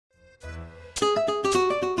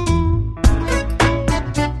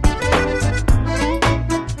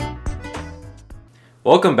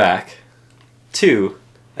Welcome back to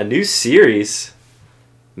a new series.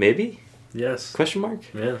 Maybe? Yes. Question mark?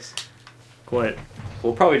 Yes. Quite.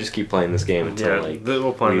 We'll probably just keep playing this game until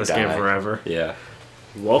we'll play this game die. forever. Yeah.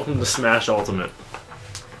 Welcome to Smash Ultimate.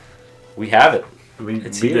 We have it. We here.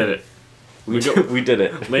 did it. We did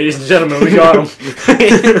it. Ladies and gentlemen, we got him.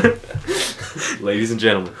 Ladies and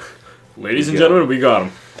gentlemen. Ladies and gentlemen, we got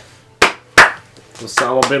him.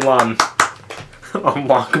 Osama Bin Laden.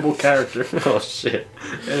 Unlockable character. Oh shit.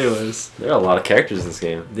 Anyways. There are a lot of characters in this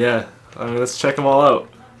game. Yeah. Let's check them all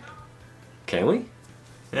out. Can we?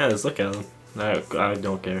 Yeah, let's look at them. I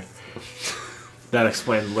don't care. That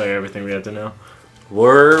explains everything we have to know.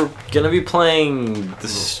 We're gonna be playing the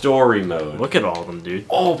story mode. Look at all of them, dude.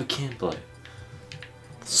 Oh, we can play.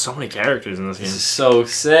 So many characters in this game. This is so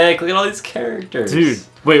sick. Look at all these characters. Dude,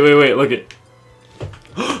 wait, look at...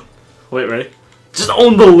 Wait, ready? Just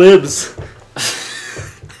own the libs!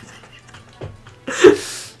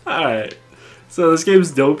 Alright. So this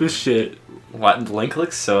game's dope as shit. What? Link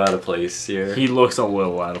looks so out of place here. He looks a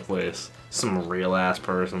little out of place. Some real ass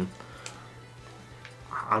person.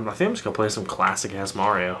 I think I'm just gonna play some classic ass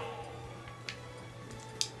Mario.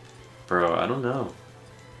 Bro, I don't know.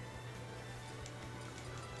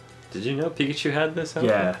 Did you know Pikachu had this outfit?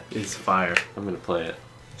 Yeah, it's fire. I'm gonna play it.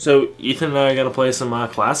 So Ethan and I are gonna play some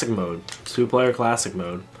classic mode, 2-player classic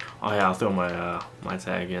mode. Oh yeah, I'll throw my my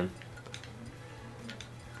tag in.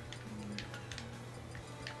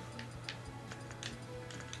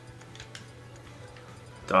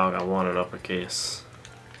 Dog, I want it uppercase.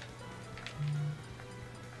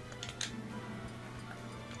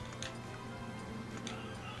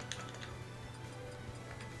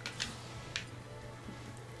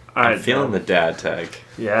 I'm feeling the dad tag.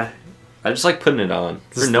 Yeah. I just like putting it on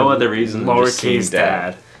for no other reason than just seeing Lowercase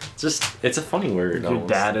dad. It's a funny word. Your almost.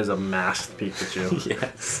 dad is a masked Pikachu.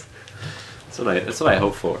 Yes. That's what I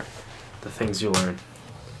hope for. The things you learn.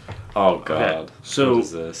 Oh god. Okay. So what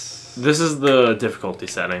is this? This is the difficulty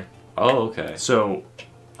setting. Oh okay. So.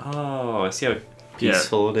 Oh, I see how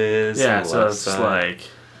peaceful it is. Yeah. So it's like.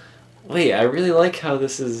 Wait, I really like how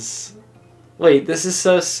this is. Wait, this is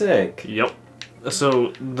so sick. Yep.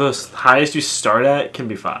 So the highest you start at can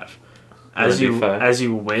be 5. As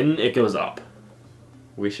you win, it goes up.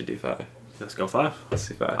 We should do 5. Let's go 5. Let's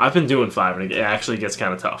do 5. I've been doing 5, and it actually gets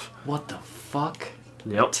kind of tough. What the fuck?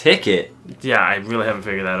 Yep. Ticket. Yeah, I really haven't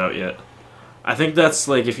figured that out yet. I think that's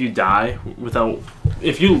like if you die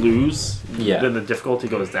if you lose, yeah, then the difficulty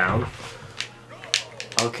goes down.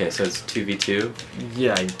 Okay, so it's 2v2.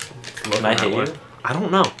 Yeah. Can I hit you? I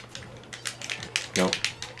don't know. Nope.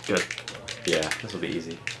 Good. Yeah, this will be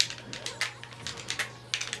easy.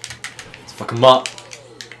 Let's fuck him up.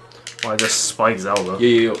 Well, I just spike Zelda.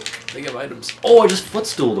 Yo. They have items. Oh, I just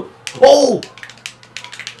footstooled him. Oh!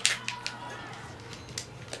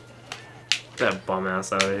 Get that bum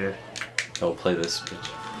ass out of here. Oh, play this bitch.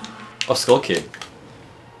 Oh, Skull Kid.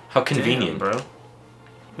 How convenient. Damn, bro.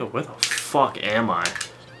 Yo, where the fuck am I?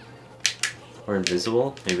 Or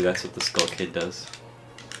invisible? Maybe that's what the Skull Kid does.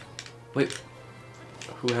 Wait.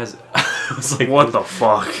 Who has it? I was like, what the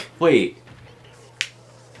fuck? Wait.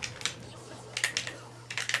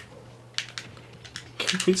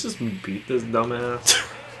 Can we just beat this dumbass?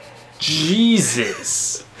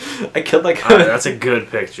 Jesus! I killed that guy. Alright, that's a good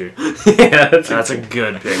picture. Yeah, that's a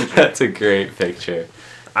good picture. That's a great picture.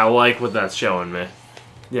 I like what that's showing me.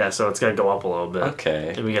 Yeah, so it's gonna go up a little bit.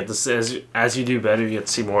 Okay. And we get this as you do better, you get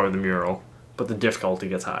to see more of the mural, but the difficulty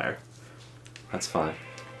gets higher. That's fine.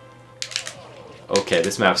 Okay,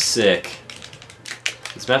 this map's sick.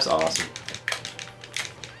 This map's awesome.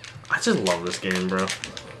 I just love this game, bro.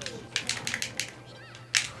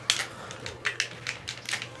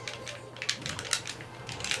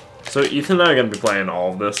 So Ethan and I are gonna be playing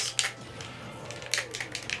all of this.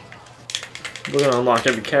 We're gonna unlock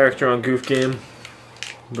every character on Goof Game.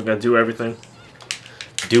 We're gonna do everything.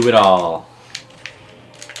 Do it all.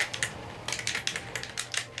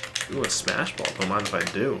 Ooh, a Smash Ball. Don't mind if I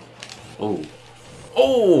do. Oh.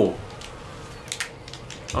 Oh!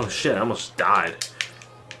 Oh shit, I almost died.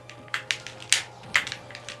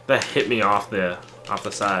 That hit me off the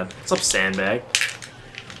side. What's up, sandbag?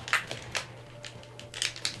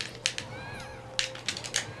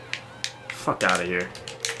 Fuck out of here.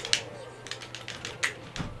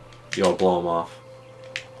 Yo, I'll blow him off.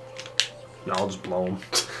 No, I'll just blow him.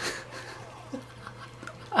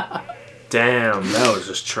 Damn, that was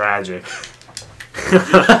just tragic.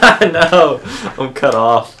 No, I'm cut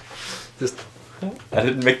off. I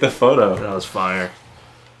didn't make the photo. That was fire.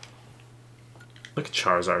 Look at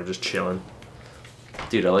Charizard just chilling.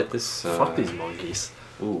 Dude, I like this. Fuck these monkeys.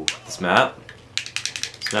 Ooh, this map.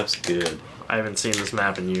 This map's good. I haven't seen this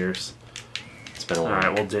map in years. It's been a while.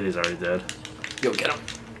 Alright, well, Diddy's already dead. Yo, get him.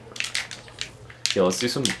 Yo, let's do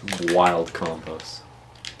some wild combos.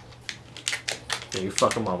 Yeah, you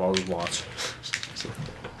fuck him up, I'll just watch.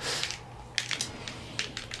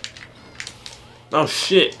 Oh,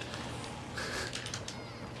 shit.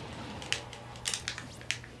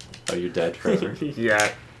 Oh, you're dead forever.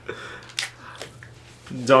 Yeah.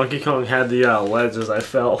 Donkey Kong had the ledge as I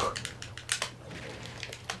fell.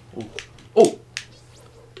 Ooh. Oh!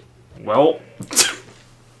 Well,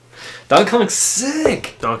 Donkey Kong's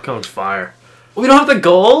sick! Donkey Kong's fire. We don't have the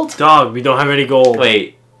gold? Dog, we don't have any gold.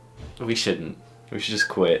 Wait. We shouldn't. We should just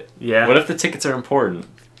quit. Yeah. What if the tickets are important?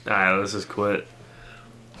 Alright, let's just quit.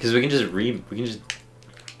 Because we can just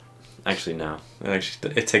Actually, no.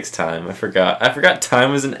 Actually, it takes time. I forgot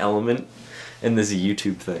time was an element in this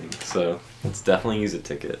YouTube thing. So, let's definitely use a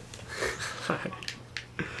ticket.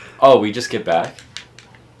 Oh, we just get back?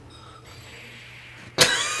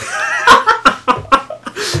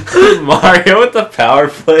 Mario with the power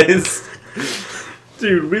plays.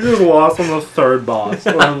 Dude, we just lost on the third boss.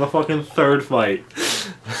 We're on the fucking third fight.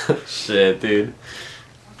 Shit, dude.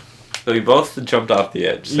 So we both jumped off the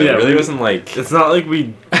edge. So Yeah, it really wasn't like... It's not like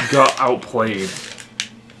we got outplayed.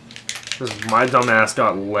 Just my dumb ass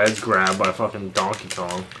got ledge grabbed by fucking Donkey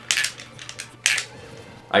Kong.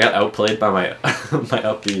 I got outplayed by my my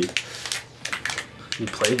up B. You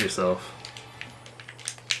played yourself.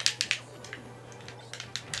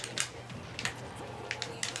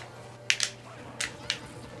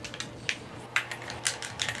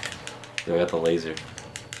 Yo, I got the laser.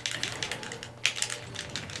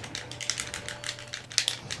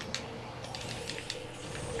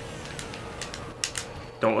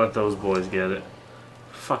 Don't let those boys get it.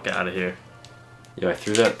 Fuck out of here. Yo, I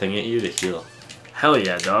threw that thing at you to heal. Hell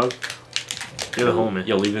yeah, dog. You're the homie.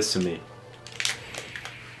 Yo, leave this to me.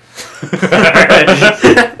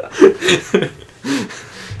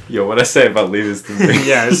 Yo, what'd I say about leave this to me?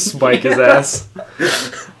 Yeah, spike his ass.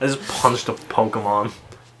 I just punched a Pokemon.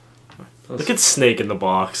 Look at Snake in the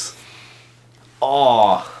box.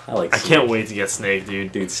 Oh, I like I can't wait to get Snake,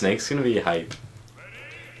 dude. Dude, Snake's gonna be hype.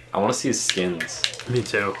 I want to see his skins. Me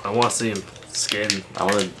too. I want to see him skin. I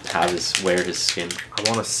want to wear his skin. I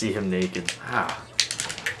want to see him naked. Ah,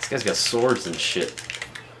 this guy's got swords and shit.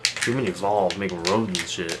 Human Evolve, make roads and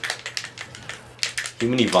shit.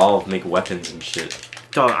 Human Evolve, make weapons and shit.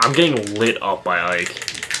 Dog, I'm getting lit up by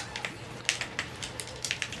Ike.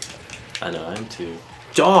 I know, I am too.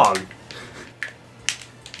 Dog!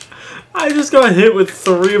 I just got hit with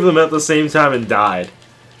 3 of them at the same time and died.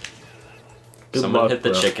 Good Someone luck, hit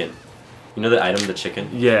the bro. chicken. You know the item, the chicken?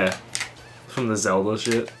 Yeah. From the Zelda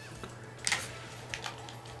shit.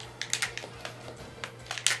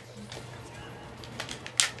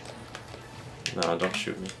 No, don't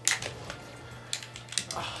shoot me.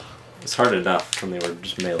 It's hard enough when they were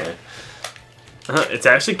just melee. It's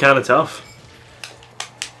actually kind of tough.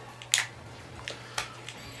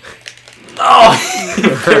 Oh! He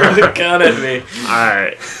threw the gun at me.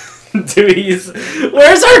 Alright. Dude,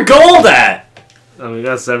 where's our gold at? Oh, we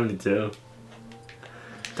got 72.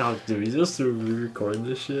 Dog, dude, we just re-recording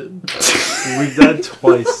this shit. We've done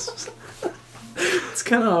twice. It's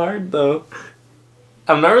kind of hard though.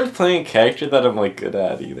 I'm not really playing a character that I'm like good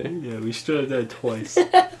at either. Yeah, we should have done twice.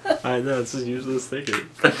 I know, it's just useless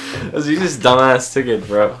ticket. That's you just dumbass ticket,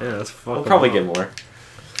 bro. Yeah, that's fucking We'll probably up. get more.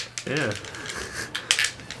 Yeah.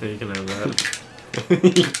 Yeah, you can have that.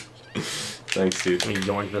 Thanks, dude. Let me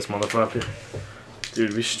yoink this motherfucker.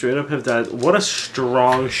 Dude, we straight up have died. What a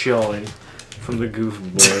strong showing from the Goof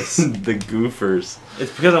Boys. The goofers.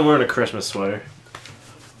 It's because I'm wearing a Christmas sweater.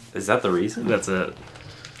 Is that the reason? That's it.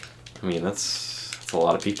 I mean, that's a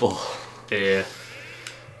lot of people. Yeah.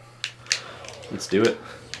 Let's do it.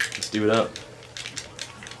 Let's do it up.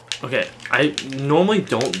 Okay, I normally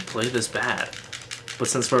don't play this bad. But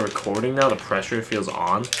since we're recording now, the pressure feels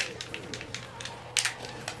on.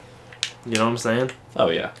 You know what I'm saying? Oh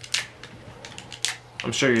yeah.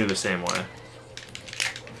 I'm sure you're the same way.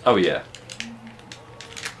 Oh yeah.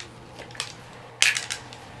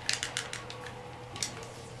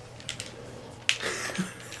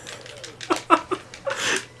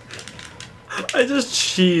 I just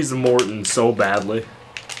cheese Morton so badly.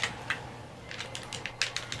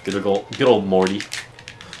 Good old Morty.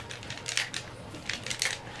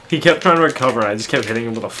 He kept trying to recover, and I just kept hitting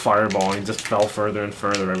him with a fireball, and he just fell further and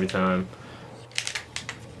further every time.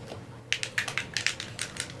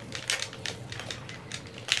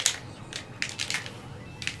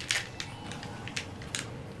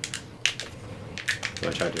 So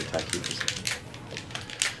I tried to attack you for a second.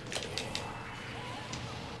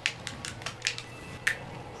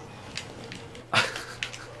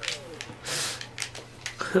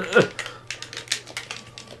 I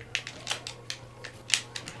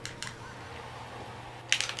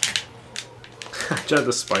tried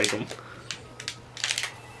to spike him.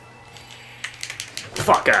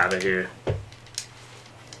 Fuck out of here.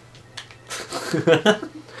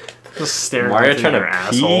 Just staring Mario at trying your to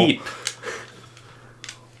asshole. peep.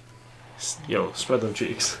 Yo, spread them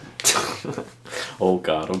cheeks. Oh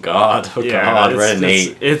god, oh god, oh Yeah, god, we're at an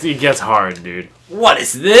 8. It gets hard, dude. What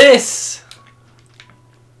is this?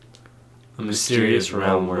 A mysterious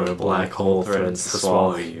realm where a black hole threatens to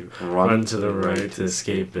swallow you. Run to the right to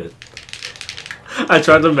escape it. I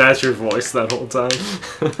tried to match your voice that whole time.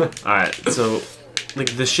 Alright, so,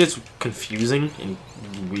 like, this shit's confusing and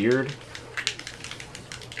weird.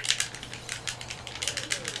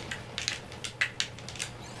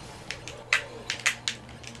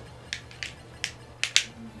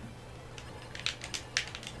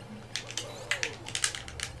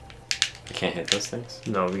 I can't hit those things.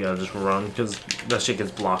 No, we gotta just run, because that shit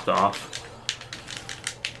gets blocked off.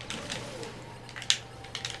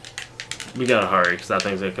 We gotta hurry, because that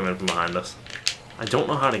thing's gonna come in from behind us. I don't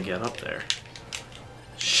know how to get up there.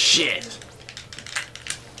 Shit!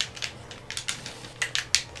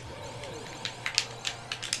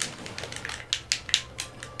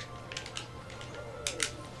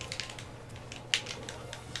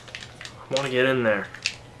 I wanna get in there.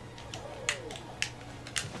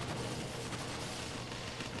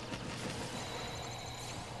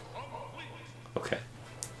 Okay.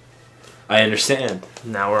 I understand.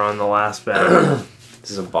 Now we're on the last battle.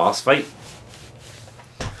 This is a boss fight.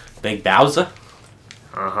 Big Bowser.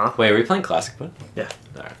 Uh-huh. Wait, are we playing classic mode? Yeah.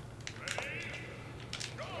 Alright.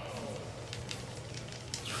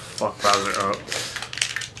 Fuck Bowser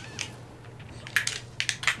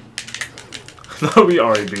up. No, we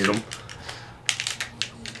already beat him.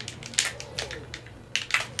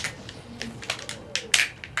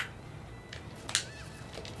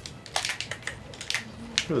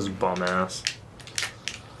 It was bum ass.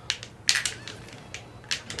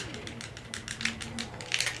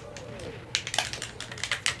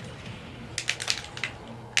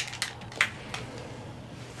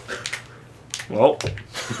 Well,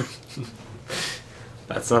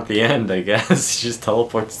 That's not the end, I guess. He just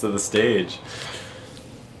teleports to the stage.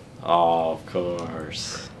 Oh, of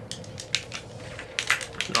course.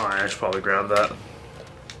 oh, I should probably grab that.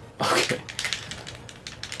 Okay.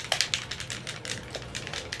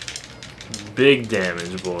 Big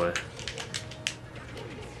damage, boy.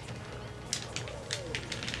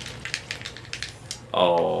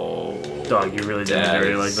 Oh. Dog, you really didn't Dad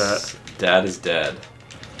dirty like that. Dad is dead.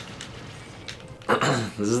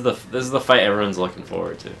 This is the fight everyone's looking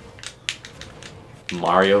forward to.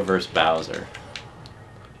 Mario versus Bowser.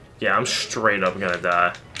 Yeah, I'm straight up gonna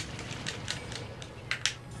die.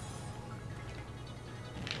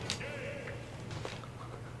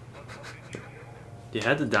 You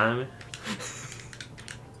had to die me?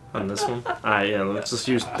 On this one? Alright, yeah, let's just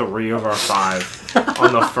use 3 of our 5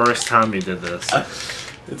 on the first time you did this.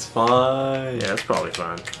 It's fine. Yeah, it's probably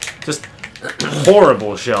fine. Just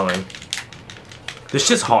horrible shelling. This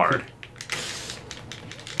shit's hard.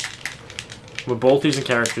 We're both using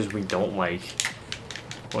characters we don't like.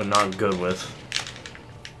 Or not good with.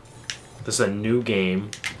 This is a new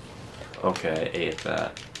game. Okay, I ate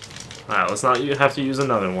that. Alright, let's not have to use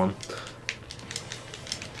another one.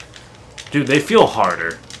 Dude, they feel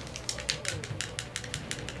harder.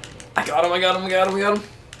 I got him, I got him, I got him, I got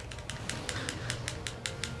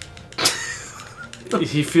him.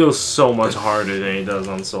 He feels so much harder than he does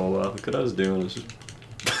on solo. Look what I was doing.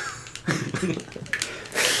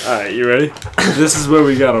 Alright, you ready? This is where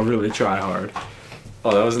we gotta really try hard.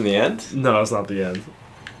 Oh, that was in the end? No, it's not the end.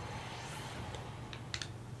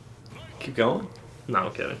 Keep going. No,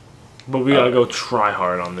 I'm kidding. But we gotta go try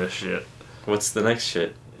hard on this shit. What's the next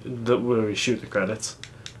shit? Where we shoot the credits.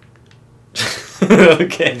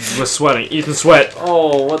 Okay. We're sweating. Ethan, sweat.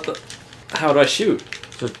 Oh, what the? How do I shoot?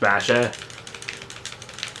 Just bash it.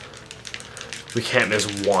 We can't miss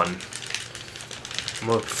one. I'm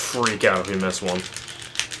gonna freak out if we miss one.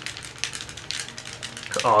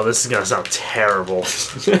 Oh, this is gonna sound terrible.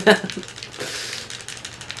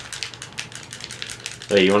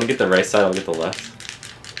 Wait, you want to get the right side? I'll get the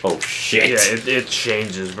left. Oh shit! Yeah, it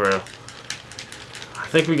changes, bro. I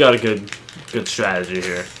think we got a good strategy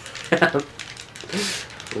here.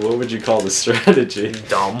 What would you call the strategy?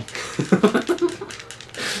 Dumb.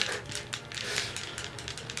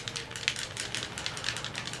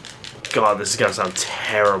 God, this is gonna sound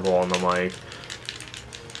terrible on the mic.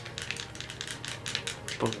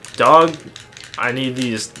 But dog, I need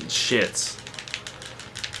these shits.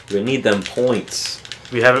 We need them points.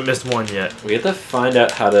 We haven't missed one yet. We have to find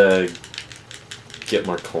out how to get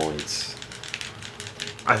more coins.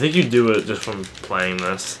 I think you do it just from playing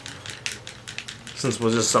this. Since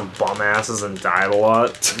we're just some bum asses and died a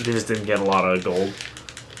lot, we just didn't get a lot of gold.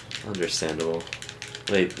 Understandable.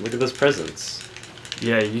 Wait, look at those presents.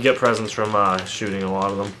 Yeah, you get presents from shooting a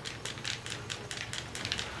lot of them.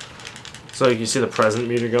 So you can see the present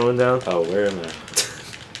meter going down. Oh, where am I?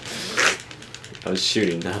 I was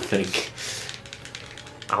shooting nothing.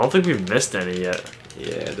 I don't think we've missed any yet.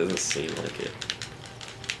 Yeah, it doesn't seem like it.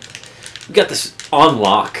 We got this on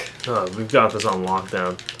lock. We've got this on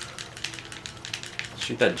lockdown.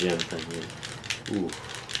 Shoot that gem thing. Ooh.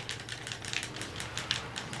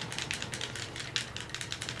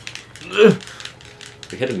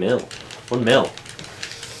 We hit a mill. 1 mil.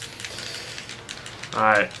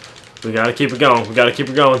 Alright. We gotta keep it going. We gotta keep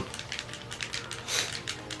it going.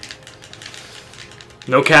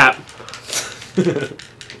 No cap.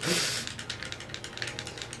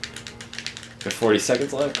 Got 40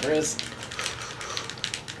 seconds left, Chris.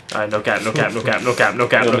 Alright, no cap, no cap, no cap, no cap, no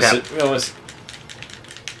cap, no cap. We almost...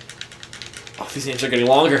 Oh, these games are getting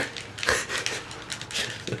longer.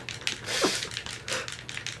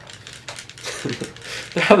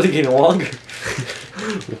 They're probably getting longer.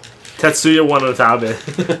 Tetsuya Watanabe.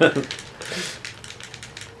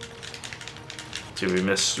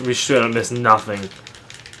 Dude, we should have missed nothing.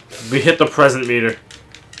 We hit the present meter.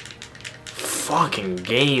 Fucking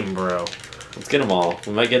game, bro. Let's get them all.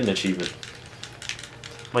 We might get an achievement.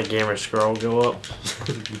 My gamer score will go up.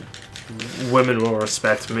 Women will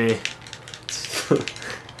respect me.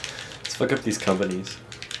 Let's fuck up these companies.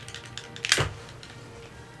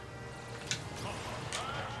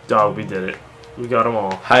 Dog, we did it. We got them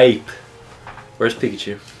all. Hype. Where's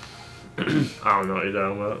Pikachu? I don't know what you're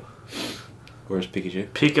talking about. Where's Pikachu?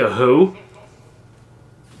 Pika who?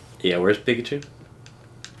 Yeah, where's Pikachu?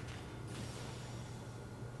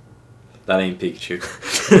 That ain't Pikachu.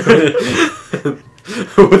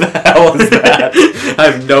 Who the hell is that?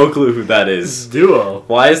 I have no clue who that is. Duo.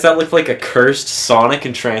 Why does that look like a cursed Sonic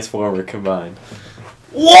and Transformer combined?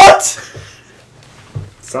 What?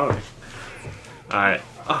 Sonic. Alright.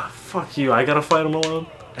 Oh, fuck you. I gotta fight him alone?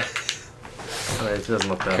 Alright, it doesn't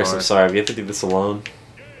look that Chris, hard. I'm sorry. We have to do this alone.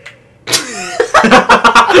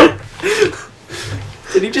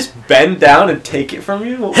 Did he just bend down and take it from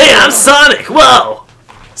you? Hey, I'm Sonic! Whoa!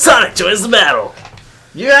 Sonic joins the battle!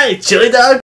 You alright, chili dog?